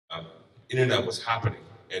um, internet was happening,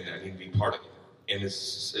 and I need to be part of it. And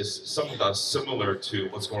it's something that's similar to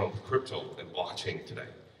what's going on with crypto and blockchain today.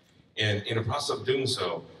 And in the process of doing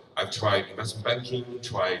so, I've tried investment banking,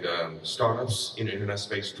 tried startups in the internet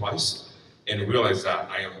space twice, and realized that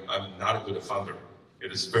I'm not a good founder.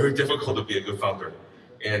 It is very difficult to be a good founder,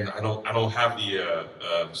 and I don't have the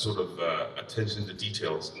attention to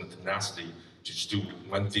details and the tenacity to just do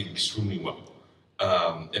one thing extremely well.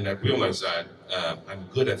 And I realized that I'm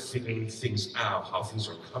good at figuring things out, how things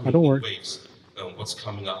are coming in waves, what's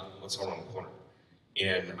coming up, what's around the corner.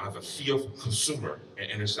 And I have a feel for consumer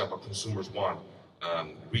and understand what consumers want,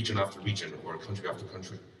 region after region or country after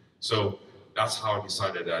country. So that's how I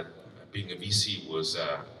decided that being a VC was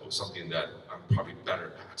something that I'm probably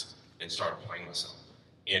better at and start applying myself.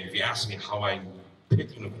 And if you ask me how I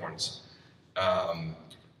pick unicorns,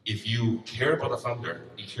 if you care about the founder,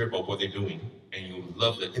 you care about what they're doing, and you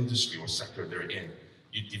love the industry or sector they're in,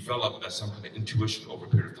 you develop some kind of intuition over a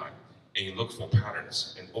period of time, and you look for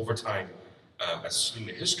patterns. And over time, as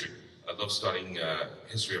student history, I love studying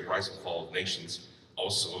history of rise and fall of nations,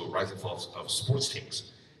 also rise and fall of sports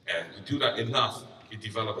teams. And you do that enough, you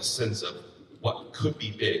develop a sense of what could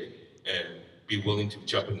be big and be willing to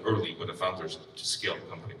jump in early with the founders to scale the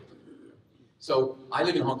company. So I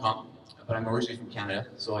live in Hong Kong, but I'm originally from Canada,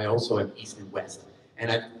 so I also am East and West. And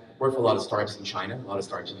I've worked for a lot of startups in China, a lot of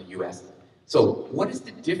startups in the US. So what is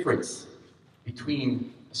the difference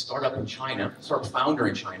between a startup in China, a startup founder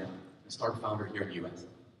in China, and a startup founder here in the US?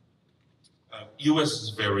 US is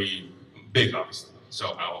very big, obviously.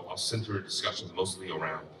 So I'll center the discussion mostly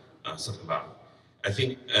around Silicon Valley. I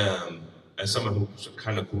think as someone who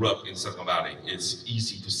kind of grew up in Silicon Valley, it's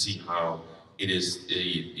easy to see how it is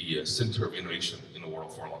the center of innovation in the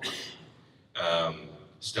world for a long time.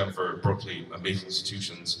 Stanford, Berkeley, amazing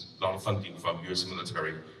institutions, a lot of funding from US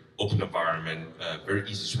military, open environment, very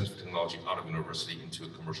easy to transfer technology out of university into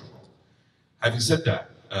the commercial world. Having said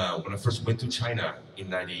that, when I first went to China in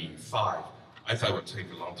 '95, I thought it would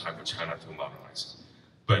take a long time for China to modernize.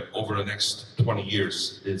 But over the next 20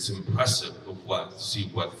 years, it's impressive to see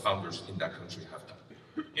what founders in that country have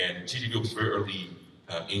done. And GGV was very early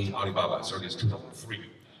in Alibaba, as early as 2003.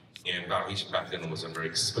 And valuation back then was a very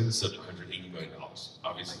expensive $180 million.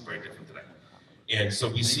 Obviously very different today. And so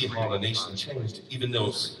we see how the nation changed, even though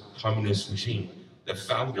it's a communist regime, the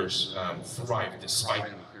founders thrived despite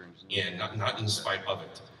it, and not in spite of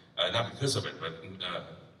it. Not because of it, but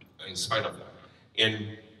in spite of that.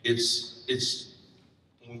 And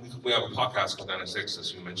we have a podcast called 96,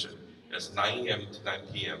 as you mentioned. It's 9 a.m. to 9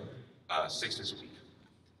 p.m., 6 days a week.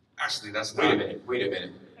 Actually, that's not... Wait a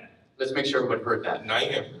minute. Let's make sure everybody heard that. 9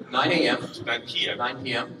 a.m. 9 a.m. to 9 p.m. 9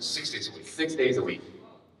 p.m. 6 days a week. 6 days a week.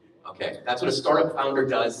 Okay, that's what a startup founder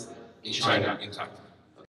does in China. In China.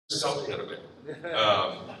 Something a little bit.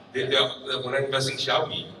 When I invest in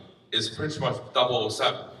Xiaomi, it's pretty much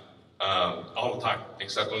 007 all the time,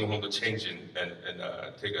 except going home to change and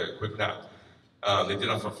take a quick nap. They did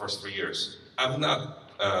that for the first 3 years. I'm not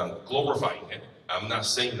glorifying it. I'm not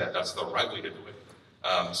saying that that's the right way to do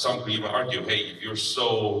it. Some could even argue, hey, if you're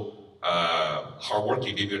so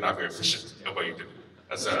hardworking, maybe you're not very efficient at what you do.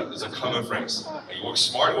 That's a common phrase. You work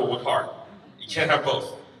smart or work hard. You can't have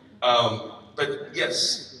both. But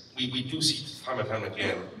yes, we do see time and time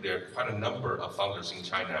again, there are quite a number of founders in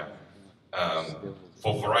China,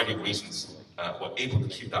 for a variety of reasons, were able to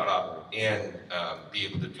keep that up and be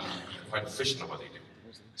able to be quite efficient at what they do.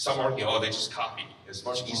 Some argue, oh, they just copy. It's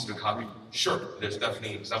much easier to copy. Sure, there's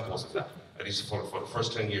definitely examples of that. At least for the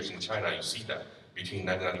first 10 years in China, you see that between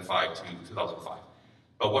 1995 to 2005.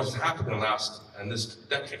 But what has happened in this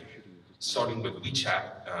decade, starting with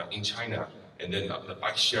WeChat in China, and then the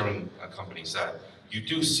bike-sharing companies, that you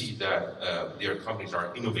do see that their companies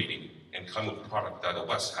are innovating and coming with a product that the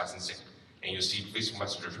West hasn't seen. And you see Facebook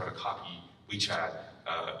Messenger trying to copy WeChat,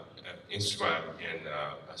 Instagram, and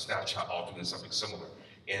Snapchat all doing something similar.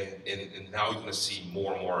 And now you're going to see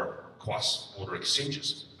more and more cross-border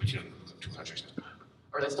exchanges between the two countries. All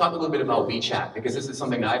right, let's talk a little bit about WeChat, because this is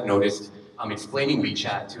something that I've noticed explaining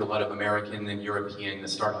WeChat to a lot of American and European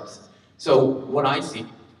startups. So what I see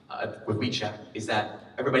with WeChat is that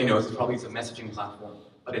everybody knows it's probably a messaging platform,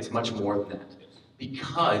 but it's much more than that.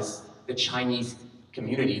 Because the Chinese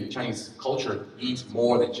community, the Chinese culture needs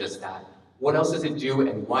more than just that. What else does it do,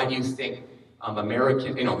 and why do you think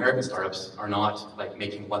American startups are not like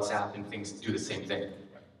making WhatsApp and things do the same thing?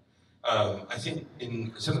 I think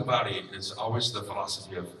in Silicon Valley, it's always the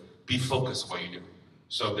philosophy of be focused on what you do.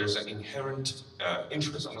 So there's an inherent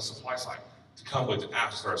interest on the supply side to come with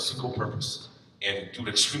apps that are single purpose and do it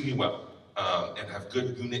extremely well and have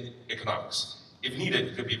good unit economics. If needed,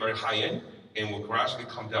 it could be very high end, and will gradually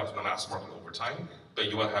come down to the mass market over time, but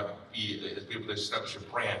you want to be able to establish your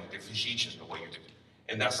brand differentiation in the way you do.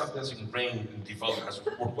 And that's something that's ingrained and developed, has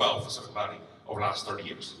worked well for Silicon Valley over the last 30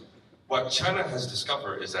 years. What China has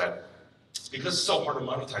discovered is that because it's so hard to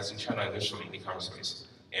monetize in China initially in the e-commerce space,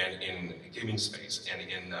 and in gaming space, and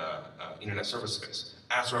in internet service space,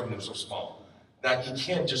 ads revenue is so small, that you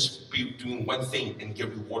can't just be doing one thing and get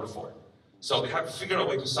rewarded for it. So they have to figure out a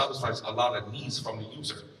way to satisfy a lot of needs from the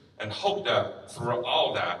user, and hope that through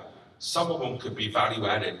all that, some of them could be value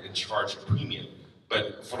added and charge a premium.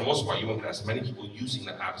 But for the most part, you want as many people using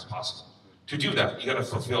the app as possible. To do that, you gotta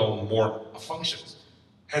fulfill more functions.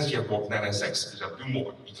 Hence, you have more 996, because you have to do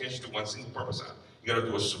more. You can't just do one single purpose app. You gotta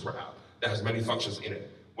do a super app that has many functions in it.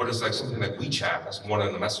 What is like something like WeChat that's more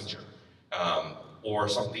than a messenger, or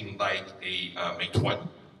something like a Meituan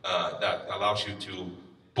that allows you to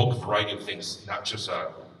book a variety of things, not just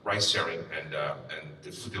ride sharing and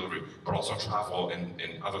the food delivery, but also travel and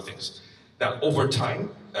other things. That over time,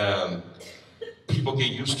 people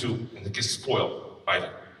get used to and they get spoiled by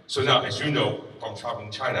that. So now, as you know from traveling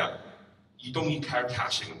in China, you don't need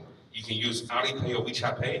cash anymore. You can use Alipay or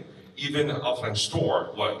WeChat Pay. Even an offline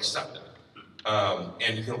store will accept that.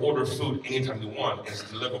 And you can order food anytime you want, and it's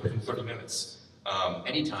delivered within 30 minutes.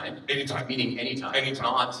 Anytime? Anytime. Meaning anytime? Anytime.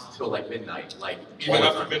 Not till like midnight, like even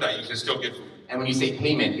after midnight, you can still get food. And when you say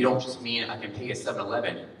payment, you don't just mean I can pay a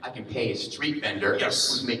 7-Eleven. I can pay a street vendor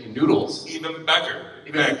who's making noodles. Even beggar.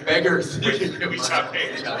 Even beggars. WeChat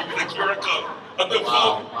Pay. Even the QR code on the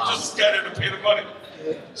phone, just scan it and pay the money.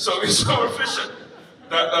 So it's so efficient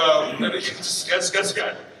that it can just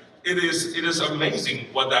scan. It is amazing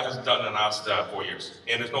what that has done in the last 4 years,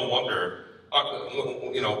 and it's no wonder.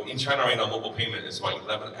 In China right now, mobile payment is about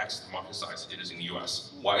 11x the market size it is in the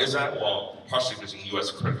U.S. Why is that? Well, partially because in the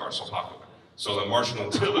U.S. credit cards are so popular. So the marginal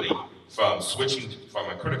utility from switching from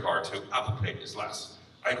a credit card to Apple Pay is less.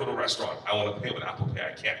 I go to a restaurant, I want to pay with Apple Pay,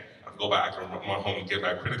 I can't. I have to go back and run home and get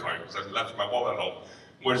my credit card because I left my wallet at home.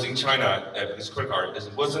 Whereas in China, this credit card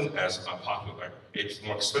wasn't as popular. It's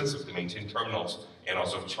more expensive to maintain terminals and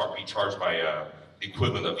also be charged by the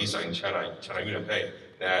equivalent of Visa in China UnionPay,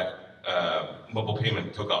 that mobile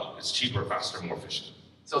payment took off. It's cheaper, faster, more efficient.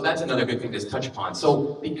 So that's another good thing to touch upon.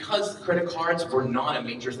 So because credit cards were not a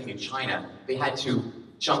major thing in China, they had to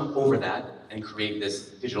jump over that and create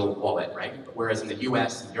this digital wallet, right? Whereas in the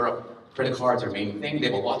US and Europe, credit cards are the main thing. They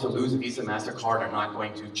have a lot to lose. Visa, MasterCard are not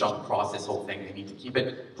going to jump across this whole thing. They need to keep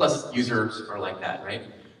it. Plus, users are like that, right?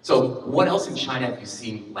 So what else in China have you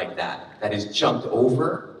seen like that has jumped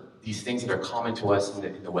over these things that are common to us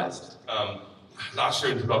in the West? Last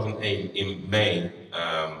year in 2008, in May,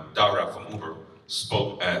 Dara from Uber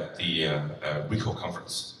spoke at the RICO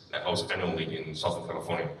conference that holds annually in Southern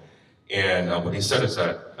California. And what he said is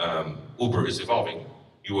that Uber is evolving.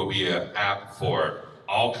 It will be an app for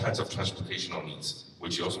all kinds of transportational needs,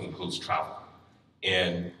 which also includes travel.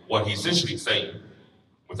 And what he's essentially saying,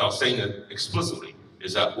 without saying it explicitly,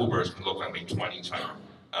 is that Uber is going to look like Meituan in China.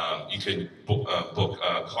 You can book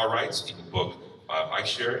car rides, you can book bike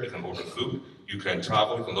share, you can order food, you can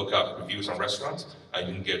travel, you can look up reviews on restaurants,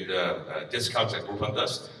 you can get discounts like Groupon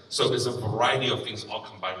does. So there's a variety of things all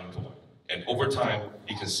combined into one. And over time,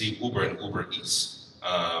 you can see Uber and Uber Eats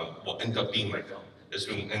will end up being like that.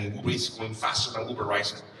 And Uber Eats is growing faster than Uber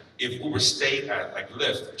RISE. If Uber stayed at like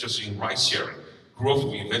Lyft, just in ride sharing, growth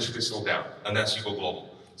will eventually slow down unless you go global.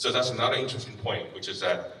 So that's another interesting point, which is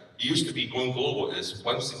that it used to be going global is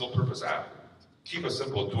one single purpose app. Keep it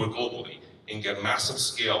simple, do it globally, and get massive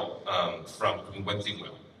scale from doing one thing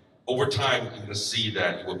well. Over time, you're gonna see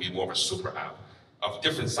that it will be more of a super app of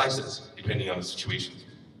different sizes, depending on the situation,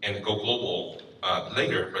 and go global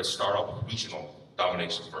later, but start off with regional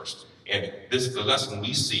domination first. And this is the lesson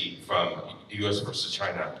we see from the US versus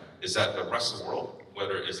China, is that the rest of the world,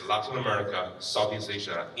 whether it's Latin America, Southeast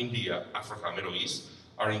Asia, India, Africa, Middle East,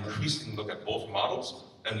 are increasingly looking at both models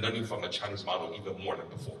and learning from the Chinese model even more than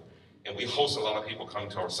before. And we host a lot of people coming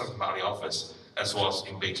to our Silicon Valley office, as well as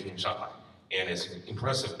in Beijing and Shanghai. And it's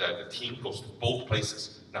impressive that the team goes to both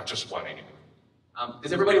places, not just one anymore.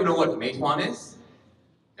 Does everybody know what Meituan is?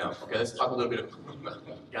 No, okay, let's talk a little bit about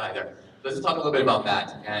the guy there. Let's talk a little bit about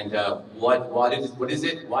that. And what is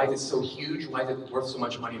it? Why is it so huge? Why is it worth so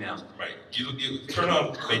much money now? Right, you turn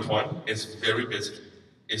on Meituan, it's very busy.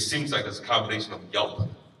 It seems like it's a combination of Yelp,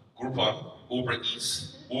 Groupon, Uber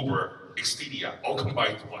Eats, Uber, Expedia, all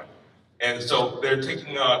combined into one. And so they're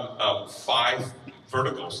taking on 5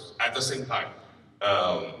 verticals at the same time.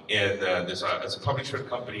 It's a publicly traded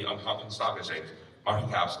company on Hong Kong Stock Exchange. Market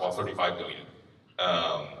cap's about 35 billion.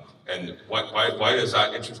 And why is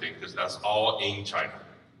that interesting? Because that's all in China.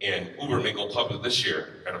 And Uber may go public this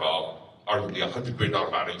year at about arguably $100 billion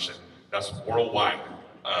valuation. That's worldwide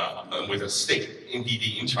with a stake in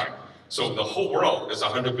DD in China. So the whole world is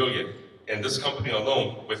 100 billion, and this company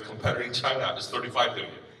alone with competitor in China is 35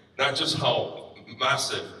 billion. Not just how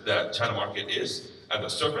massive that China market is at the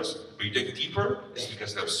surface, but you dig deeper, it's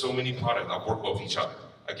because there are so many products that work with each other.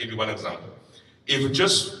 I'll give you one example. If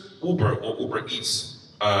just Uber or Uber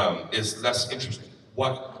Eats is less interesting,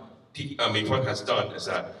 what Meituan has done is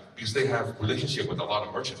that because they have relationship with a lot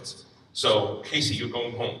of merchants. So Casey, you're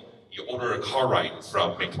going home, you order a car ride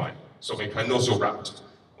from Meituan. So Meituan knows your route.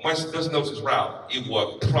 Once it doesn't know its route, it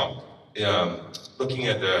will prompt looking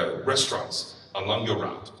at the restaurants along your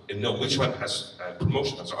route and know which one has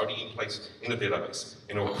promotion that's already in place in the database.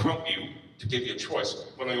 And it will prompt you to give you a choice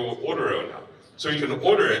whether you will order it or not. So you can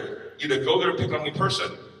order it, either go there, pick it up in person,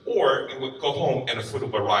 or you would go home and the food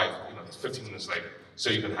will arrive 15 minutes later, so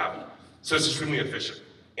you can have it. So it's extremely efficient.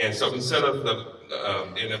 And so instead of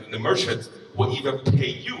the merchant will even pay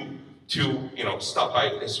you to stop by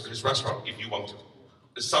his restaurant if you want to.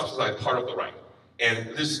 It's subsidized part of the right. And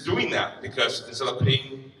this is doing that because instead of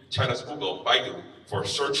paying China's Google, Baidu, for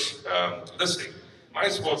search listing, might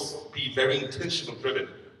as well be very intentional driven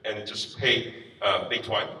and just pay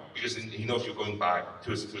Meituan because he knows you're going by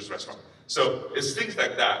to his restaurant. So it's things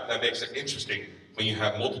like that that makes it interesting when you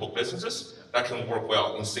have multiple businesses that can work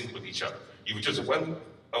well in sync with each other. If you just one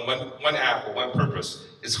app or one purpose,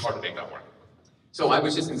 it's hard to make that work. So I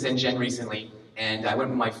was just in Shenzhen recently, and I went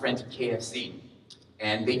with my friend to KFC,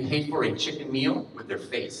 and they paid for a chicken meal with their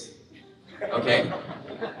face. Okay?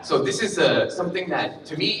 So this is something that,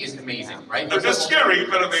 to me, is amazing, right? It's scary,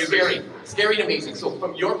 but amazing. Scary and amazing. So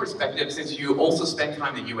from your perspective, since you also spend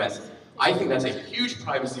time in the US, I think that's a huge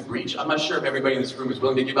privacy breach. I'm not sure if everybody in this room is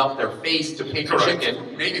willing to give up their face to pay for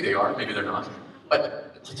chicken. Maybe they are, maybe they're not.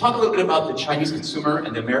 But to talk a little bit about the Chinese consumer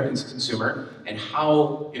and the American consumer and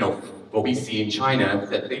how, what we see in China,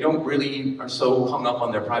 that they don't really are so hung up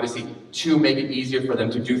on their privacy to make it easier for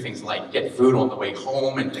them to do things like get food on the way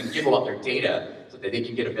home and give out their data so that they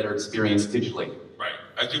can get a better experience digitally. Right.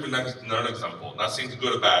 I'll give you another example. Not saying it's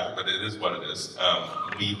good or bad, but it is what it is.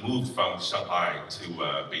 We moved from Shanghai to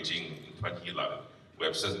Beijing in 2011. We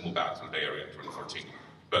have since moved back to the Bay Area in 2014.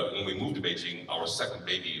 But when we moved to Beijing, our second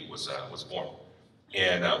baby was born.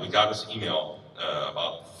 And we got this email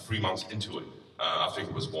about 3 months into it, after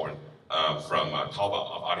he was born, from Taobao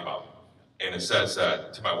of Alibaba. And it says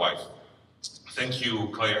to my wife, "Thank you,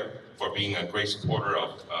 Claire, for being a great supporter of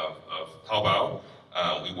Taobao.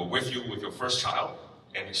 We were with you with your first child."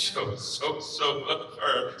 And it shows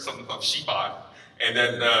her something about Shiba. And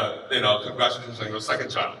then, congratulations on your second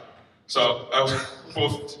child. So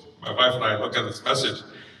both my wife and I look at this message.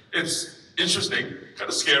 It's interesting, kind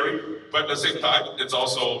of scary, but at the same time, it's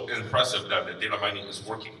also impressive that the data mining is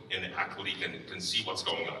working and it actually can see what's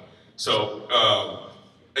going on. So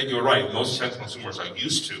you're right, most Chinese consumers are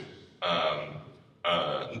used to,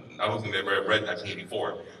 I don't think they've ever read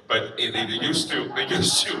 1984, but they're used to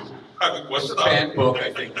having what's the banned book,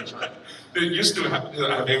 I think. They're used to have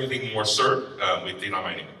everything more served with data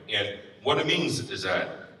mining. And what it means is that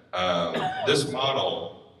this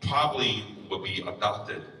model probably will be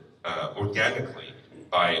adopted organically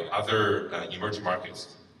by other emerging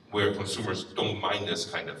markets where consumers don't mind this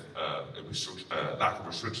kind of lack of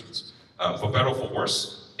restrictions. For better or for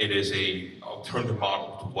worse, it is an alternative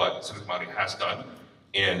model to what Silicon Valley has done,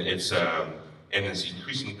 and it's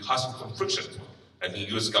increasing costing friction. I think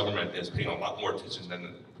the U.S. government is paying a lot more attention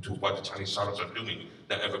to what the Chinese startups are doing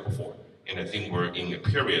than ever before. And I think we're in a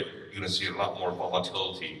period you're going to see a lot more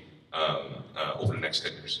volatility over the next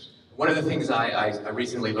 10 years. One of the things I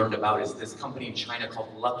recently learned about is this company in China called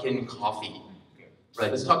Luckin Coffee. Right,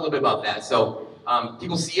 let's talk a little bit about that. So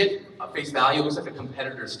people see it at face value, it looks like a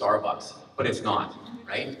competitor to Starbucks, but it's not,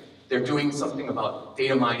 right? They're doing something about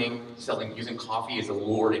data mining, using coffee as a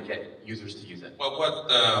lure to get users to use it. Well,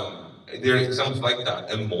 there are examples like that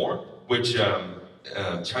and more, which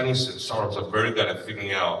Chinese startups are very good at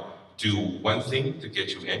figuring out, do one thing to get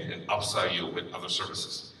you in and upsell you with other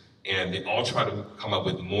services. And they all try to come up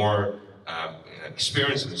with more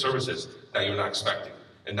experience and services that you're not expecting.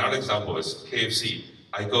 Another example is KFC.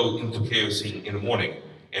 I go into KFC in the morning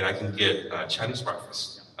and I can get Chinese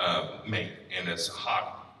breakfast made, and it's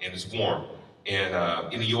hot and it's warm.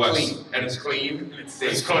 And in the US, clean. And it's clean.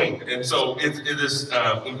 It's clean. And so it is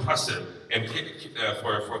impressive. And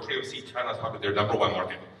for KFC, China is probably their #1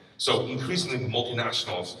 market. So increasingly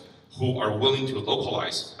multinationals who are willing to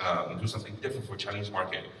localize and do something different for Chinese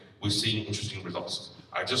market, we're seeing interesting results.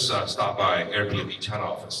 I just stopped by Airbnb China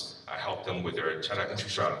office. I helped them with their China entry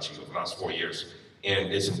strategy over the last 4 years.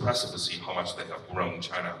 And it's impressive to see how much they have grown in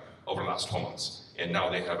China over the last 12 months. and now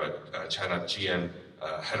they have a China GM,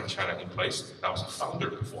 head of China in place. That was a founder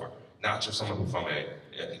before, not just someone from an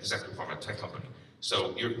executive from a tech company.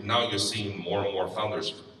 So now you're seeing more and more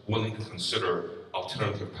founders willing to consider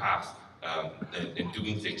alternative paths and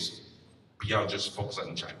doing things beyond just focusing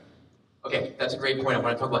on China. Okay, that's a great point. I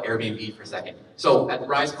want to talk about Airbnb for a second. So at the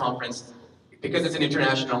RISE conference, because it's an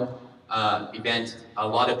international event, a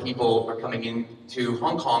lot of people are coming into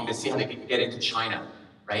Hong Kong to see how they can get into China,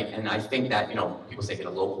 right? And I think that, people say get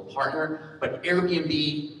a local partner, but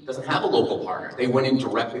Airbnb doesn't have a local partner. They went in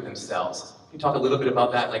directly themselves. Can you talk a little bit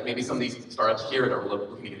about that? Like maybe some of these startups here that are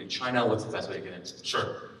looking to get in China, what's the best way to get in?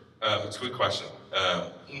 Sure. It's a good question.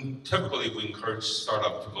 Typically, we encourage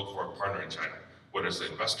startups to look for a partner in China, whether it's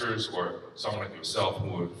the investors or someone like yourself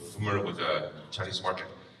who are familiar with the Chinese market.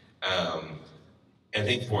 I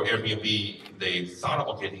think for Airbnb, they thought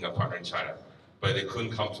about getting a partner in China, but they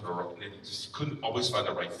couldn't come to they just couldn't always find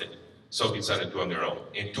the right fit. So they decided to do it on their own.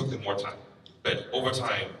 It took them more time. But over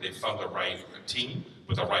time, they found the right team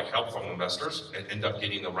with the right help from investors and ended up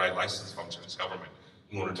getting the right license from the Chinese government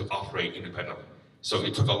in order to operate independently. So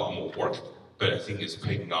it took a lot more work, but I think it's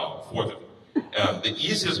paying off for them. The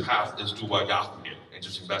easiest path is to do what Yahoo did and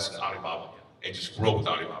just invest in Alibaba and just grow with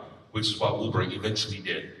Alibaba, which is what Uber eventually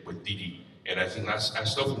did with Didi. And I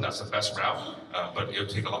still think that's the best route, but it'll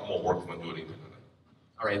take a lot more work when doing it independently.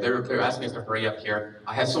 All right, they're asking us to hurry up here.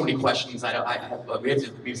 I have so many questions. We have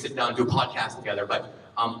to sit down and do a podcast together, but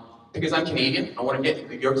because I'm Canadian, I want to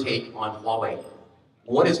get your take on Huawei.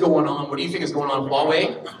 What is going on? What do you think is going on with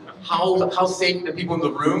Huawei? How safe are the people in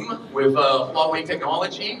the room with Huawei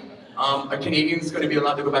technology? Are Canadians going to be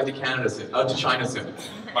allowed to go back to Canada soon, to China soon?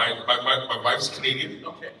 My wife's Canadian,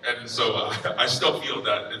 okay. And so I still feel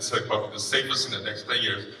that it's like the safest in the next 10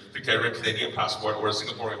 years to carry a Canadian passport or a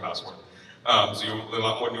Singaporean passport. So you're a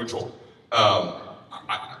lot more neutral.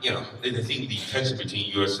 I think the tension between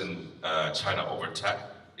U.S. and China over tech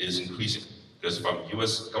is increasing because from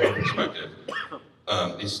U.S. government perspective,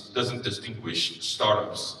 this doesn't distinguish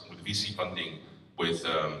startups with VC funding with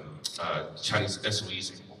Chinese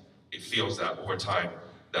SOEs anymore. It feels that over time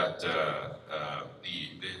that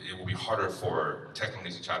it will be harder for tech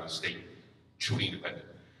companies in China to stay truly independent.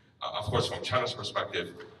 Of course, from China's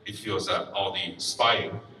perspective, it feels that all the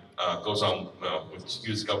spying goes on with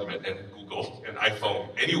the US government and Google and iPhone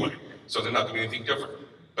anyway, so they're not doing anything different.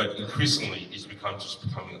 But increasingly, it's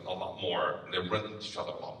becoming a lot more, they're running each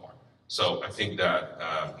other a lot more. So I think that,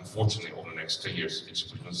 unfortunately, over the next 10 years,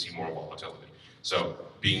 we're going to see more volatility. So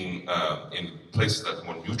being in places that are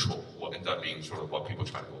more neutral will end up being sort of what people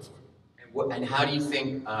try to go for. And how do you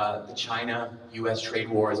think the China-US trade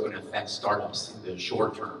war is going to affect startups in the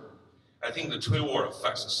short term? I think the trade war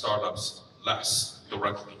affects the startups less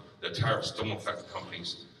directly. The tariffs don't affect the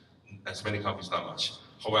companies, as many companies, not much.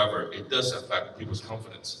 However, it does affect people's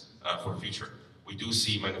confidence for the future. We do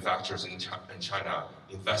see manufacturers in China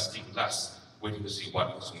investing less, waiting to see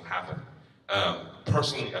what is going to happen.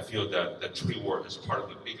 Personally, I feel that the trade war is part of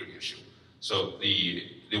the bigger issue. So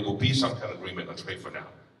there will be some kind of agreement on trade for now.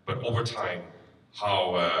 But over time,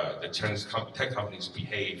 how the Chinese tech companies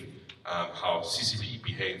behave, how CCP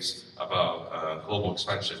behaves about global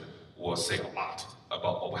expansion will say a lot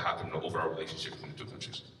about what will happen in the overall relationship between the two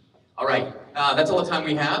countries. All right, that's all the time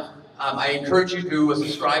we have. I encourage you to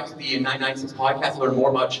subscribe to the 996 podcast to learn more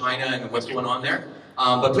about China and what's going on there.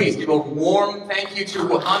 But please give a warm thank you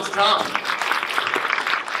to Hans Tang.